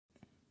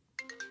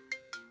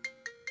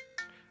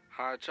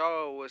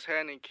Honcho, what's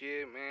happening,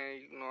 kid,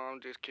 man? You know, I'm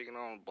just kicking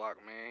on the block,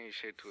 man. Ain't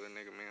shit to a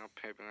nigga, man. I'm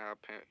pimping how I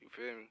pimp, you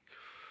feel me?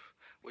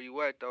 Where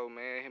you at, though,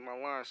 man? Hit my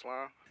line,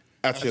 slime.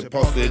 Out your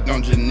posted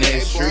on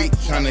Jeanette Street,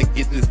 tryna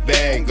get this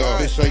bag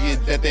off. Show you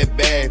that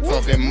bag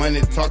talk, that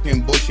money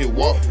talking bullshit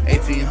walk.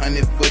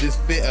 1800 for this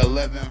fit,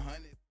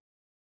 1100.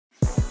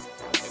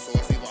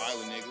 S.O.S.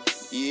 Island, nigga.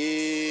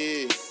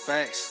 Yeah.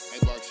 Facts.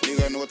 Hey, Box,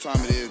 nigga, I know what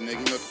time it is, nigga. You know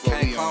what the fuck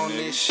can't we on, nigga.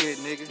 This shit,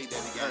 nigga. He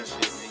definitely got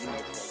shit, nigga. You know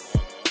what the fuck going on.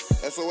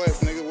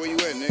 S.O.S, nigga, where you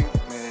at,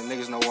 nigga? Man,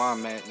 niggas know where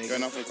I'm at, nigga.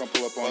 Girl, I'm finna come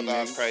pull up on you,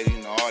 nigga. Crazy,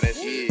 you know, all that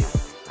shit. Yeah.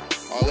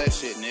 All that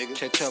shit, nigga.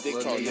 Catch up, stick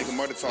talk, nigga.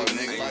 Murder talk,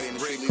 nigga. Body in the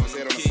street, leave his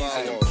head on the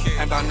sidewalk.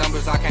 And by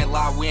numbers, I can't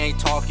lie, we ain't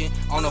talking.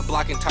 On the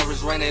block and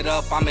towers, ran it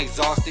up, I'm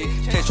exhausted.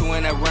 Catch you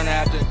in that runner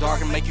after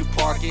dark and make you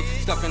park it.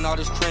 Stuffing all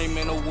this cream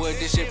in the wood,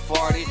 this shit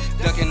farty.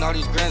 Ducking all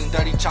these grams and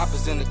dirty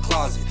choppers in the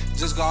closet.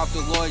 Just go off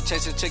the Lloyd,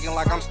 chasing chicken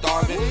like I'm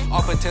starving.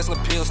 Off a Tesla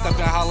pill,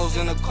 stuffing hollows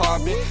in the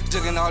carpet.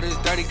 Jugging all this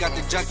dirty, got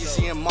the junkie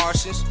seeing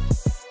Martians.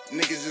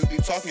 Niggas just be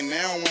talking, they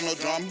don't want no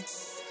drama.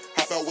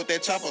 Hop out with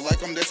that chopper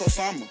like I'm this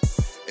Osama.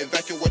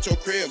 Evacuate your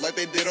crib like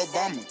they did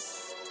Obama.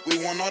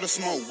 We want all the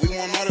smoke, we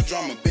want all the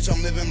drama. Bitch,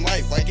 I'm living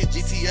life like it's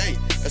GTA.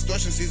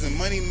 Extortion season,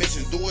 money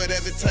mission, do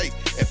whatever it take.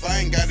 If I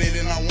ain't got it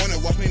and I want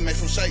it, watch me make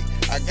some shake.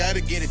 I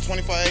gotta get it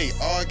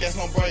 25-8, all gas,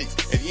 no brakes.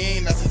 If you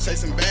ain't nothing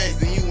chasing bags,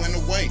 then you in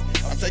the way.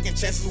 I'm taking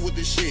chances with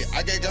this shit,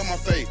 I got my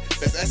faith.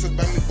 That's asses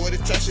about me, boy, the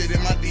trash shit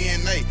in my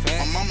DNA.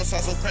 My mama saw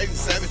so crazy,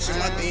 savage in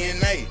my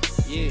DNA.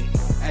 Yeah,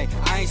 hey,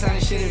 I ain't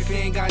signing shit if it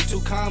ain't got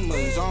 2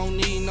 commas. I don't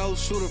need no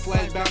shooter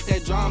flash about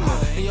that drama.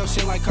 And your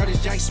shit like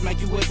Curtis Jackson smack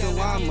you with the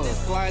llama.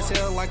 Fly as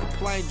hell like a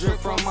plane drip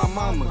from my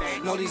mama.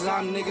 Know these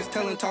lying niggas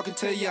talking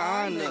to your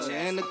honor.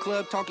 In the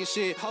club talking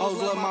shit,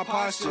 hoes love my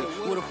posture.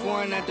 With a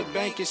foreign at the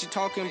bank and she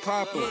talking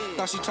proper.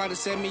 Thought she tried to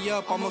set me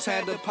up, almost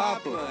had to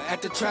pop her.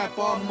 At the trap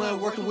all mud,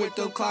 working with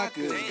the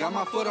clockers. Got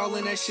my foot all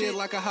in that shit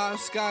like a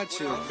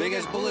hopscotcher. Big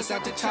ass bullets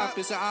out the chop,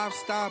 it's a op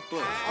stopper.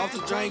 Off the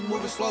drink,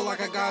 moving slow like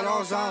I got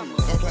Alzheimer's.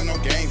 Don't play no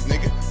games,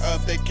 nigga.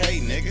 Up that K,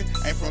 nigga.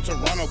 Ain't from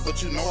Toronto,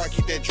 but you know I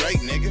keep that Drake,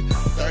 nigga.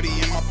 30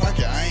 in my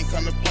pocket, I ain't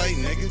come to play,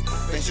 nigga.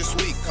 Think you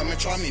sweet, come and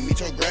try me, meet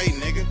your grade,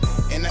 nigga.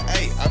 In the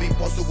A, I be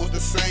posted with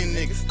the same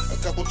niggas. A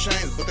couple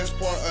chains, but that's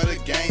part of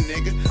the game,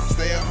 nigga.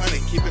 Stay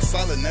 100, keep it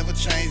solid, never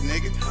change,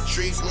 nigga.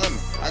 Streets love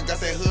me, I got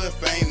that hood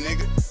fame,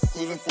 nigga.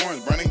 Cruising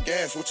foreigns, burning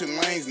gas, switching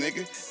lanes,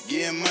 nigga.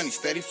 Getting money,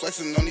 steady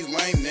flexing on these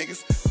lame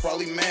niggas.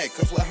 Probably mad,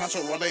 cause let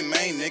Honcho roll they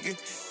main, nigga.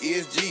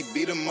 ESG,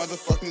 be the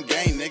motherfucking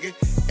game, nigga.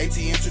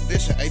 ATM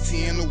tradition,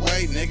 ATM the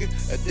way, nigga.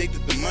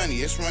 Addicted to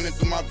money, it's running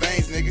through my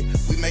veins, nigga.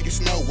 We make it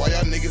snow, while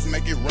y'all niggas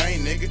make it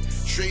rain, nigga.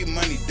 Street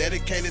money,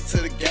 dedicated to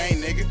the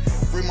game, nigga.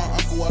 Free my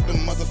uncle out the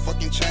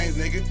motherfucking chains,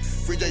 nigga.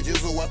 Free J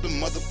Jizzle out the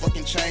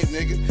motherfucking chains,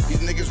 nigga.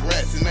 These niggas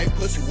rats and they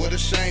pussy, what a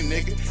shame,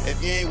 nigga.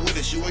 If you ain't with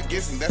us, you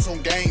against them, that's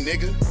on gang,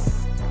 nigga.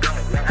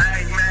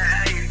 Hey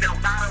man, hey, don't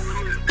bother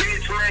with this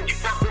bitch, man. You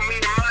fuck with me,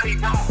 the money,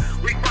 bro.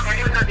 We fucking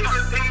hit the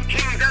 13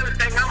 kings,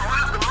 everything. I'm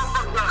hot, the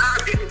motherfuckers are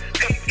hot. 18,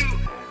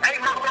 8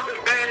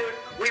 motherfuckers bad.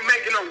 We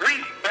making a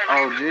week.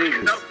 Oh,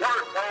 Jesus. That's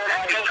work, man.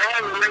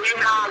 Hey, man, you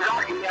know I'm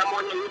rocking. I'm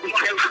on the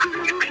indication.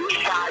 You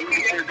shy,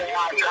 you can say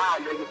I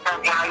die, nigga.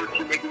 Fuck out with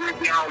you, nigga. We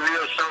be on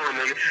real show,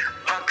 nigga.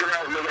 Fuck it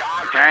up, nigga.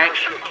 Thanks.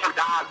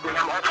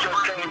 I'm Honcho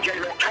saying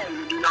J.O.K.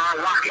 You know I'm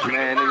rocking.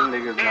 Man, these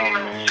niggas know,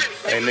 man.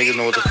 Hey, niggas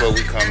know what the fuck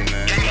we coming,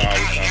 man. You know how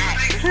we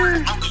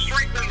coming.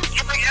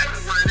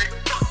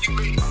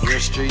 Real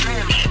street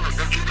nigga.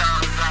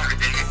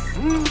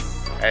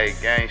 Hey,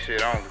 gang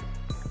shit only.